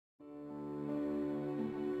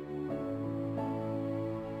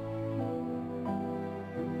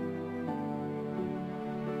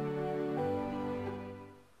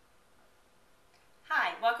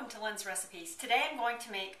to Lynn's Recipes. Today I'm going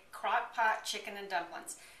to make crock pot chicken and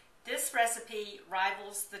dumplings. This recipe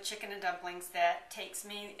rivals the chicken and dumplings that takes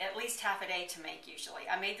me at least half a day to make usually.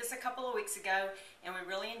 I made this a couple of weeks ago and we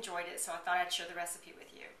really enjoyed it, so I thought I'd share the recipe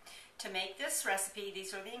with you. To make this recipe,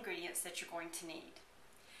 these are the ingredients that you're going to need.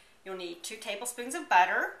 You'll need 2 tablespoons of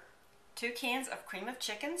butter, 2 cans of cream of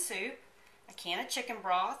chicken soup, a can of chicken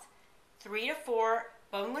broth, 3 to 4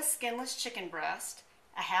 boneless, skinless chicken breast,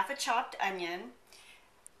 a half a chopped onion,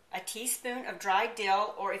 a teaspoon of dried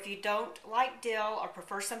dill, or if you don't like dill or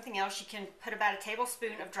prefer something else, you can put about a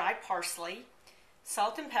tablespoon of dried parsley,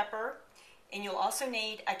 salt and pepper, and you'll also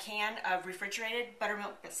need a can of refrigerated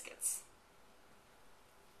buttermilk biscuits.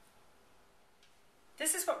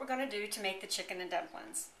 This is what we're going to do to make the chicken and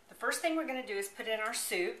dumplings. The first thing we're going to do is put in our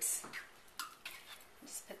soups.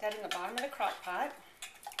 Just put that in the bottom of the crock pot.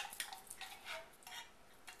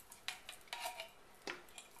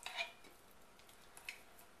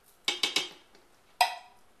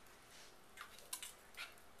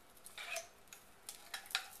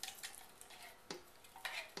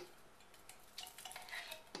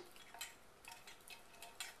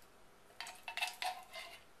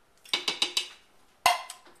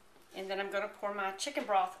 And then I'm going to pour my chicken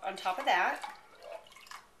broth on top of that.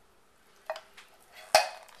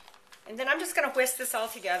 And then I'm just going to whisk this all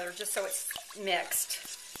together just so it's mixed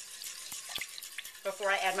before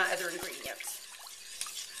I add my other ingredients.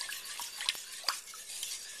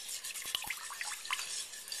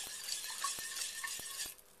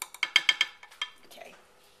 Okay.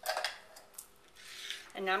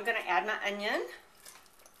 And now I'm going to add my onion.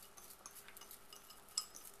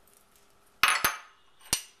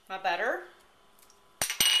 My butter,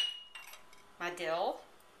 my dill,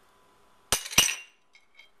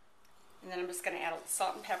 and then I'm just going to add a little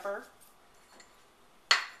salt and pepper,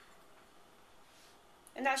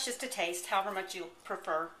 and that's just a taste, however much you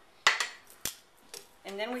prefer.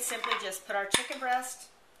 And then we simply just put our chicken breast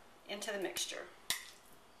into the mixture.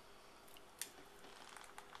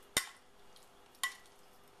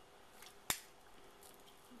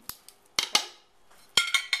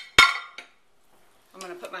 I'm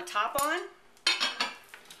going to put my top on,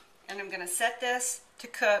 and I'm going to set this to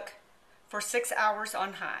cook for 6 hours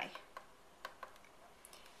on high.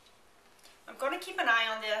 I'm going to keep an eye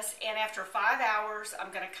on this, and after 5 hours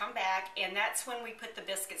I'm going to come back, and that's when we put the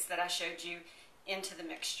biscuits that I showed you into the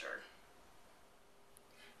mixture.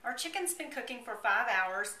 Our chicken's been cooking for 5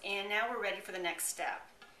 hours, and now we're ready for the next step.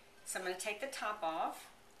 So I'm going to take the top off,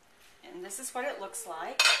 and this is what it looks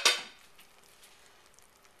like.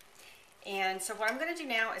 And so what I'm going to do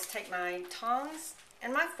now is take my tongs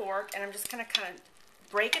and my fork, and I'm just going to kind of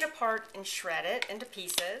break it apart and shred it into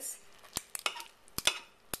pieces.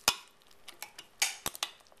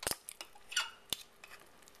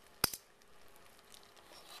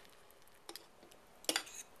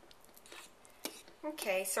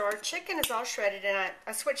 Okay, so our chicken is all shredded, and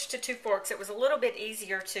I switched to 2 forks. It was a little bit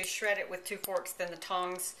easier to shred it with 2 forks than the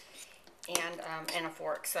tongs and a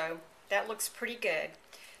fork, so that looks pretty good.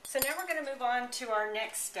 So now we're going to move on to our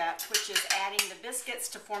next step, which is adding the biscuits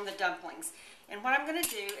to form the dumplings. And what I'm going to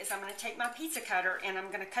do is I'm going to take my pizza cutter and I'm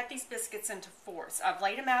going to cut these biscuits into 4ths. I've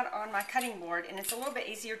laid them out on my cutting board, and it's a little bit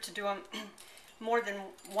easier to do them more than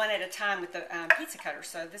one at a time with the pizza cutter.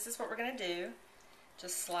 So this is what we're going to do.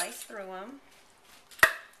 Just slice through them.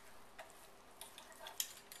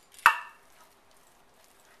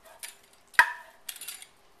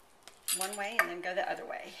 One way and then go the other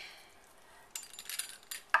way.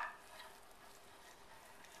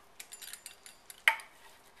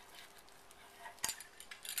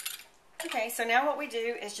 Okay, so now what we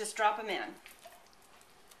do is just drop them in.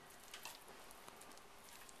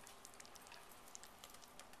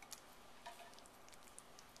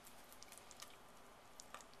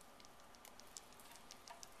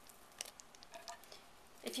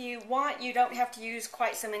 If you want, you don't have to use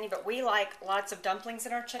quite so many, but we like lots of dumplings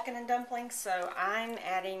in our chicken and dumplings, so I'm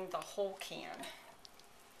adding the whole can.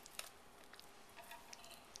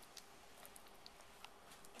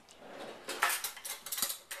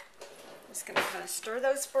 Just going to kind of stir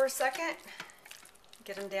those for a second,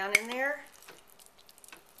 get them down in there.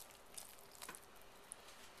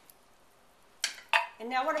 And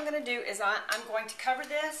now what I'm going to do is I'm going to cover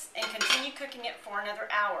this and continue cooking it for another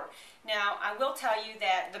hour. Now I will tell you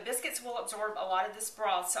that the biscuits will absorb a lot of this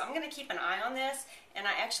broth, so I'm going to keep an eye on this, and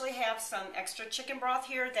I actually have some extra chicken broth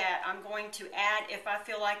here that I'm going to add if I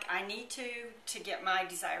feel like I need to get my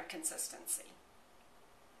desired consistency.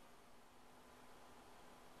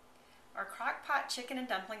 Our crock pot chicken and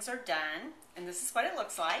dumplings are done, and this is what it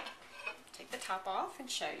looks like. Take the top off and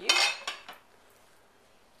show you.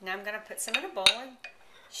 Now I'm going to put some in a bowl and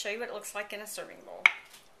show you what it looks like in a serving bowl.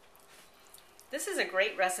 This is a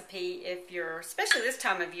great recipe if you're, especially this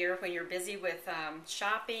time of year when you're busy with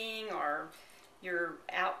shopping or you're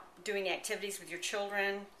out doing activities with your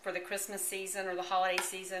children for the Christmas season or the holiday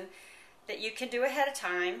season, that you can do ahead of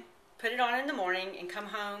time, put it on in the morning and come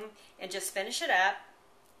home and just finish it up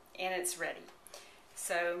and it's ready.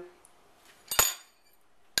 So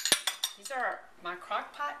these are my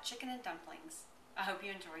crock pot chicken and dumplings. I hope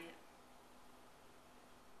you enjoy it.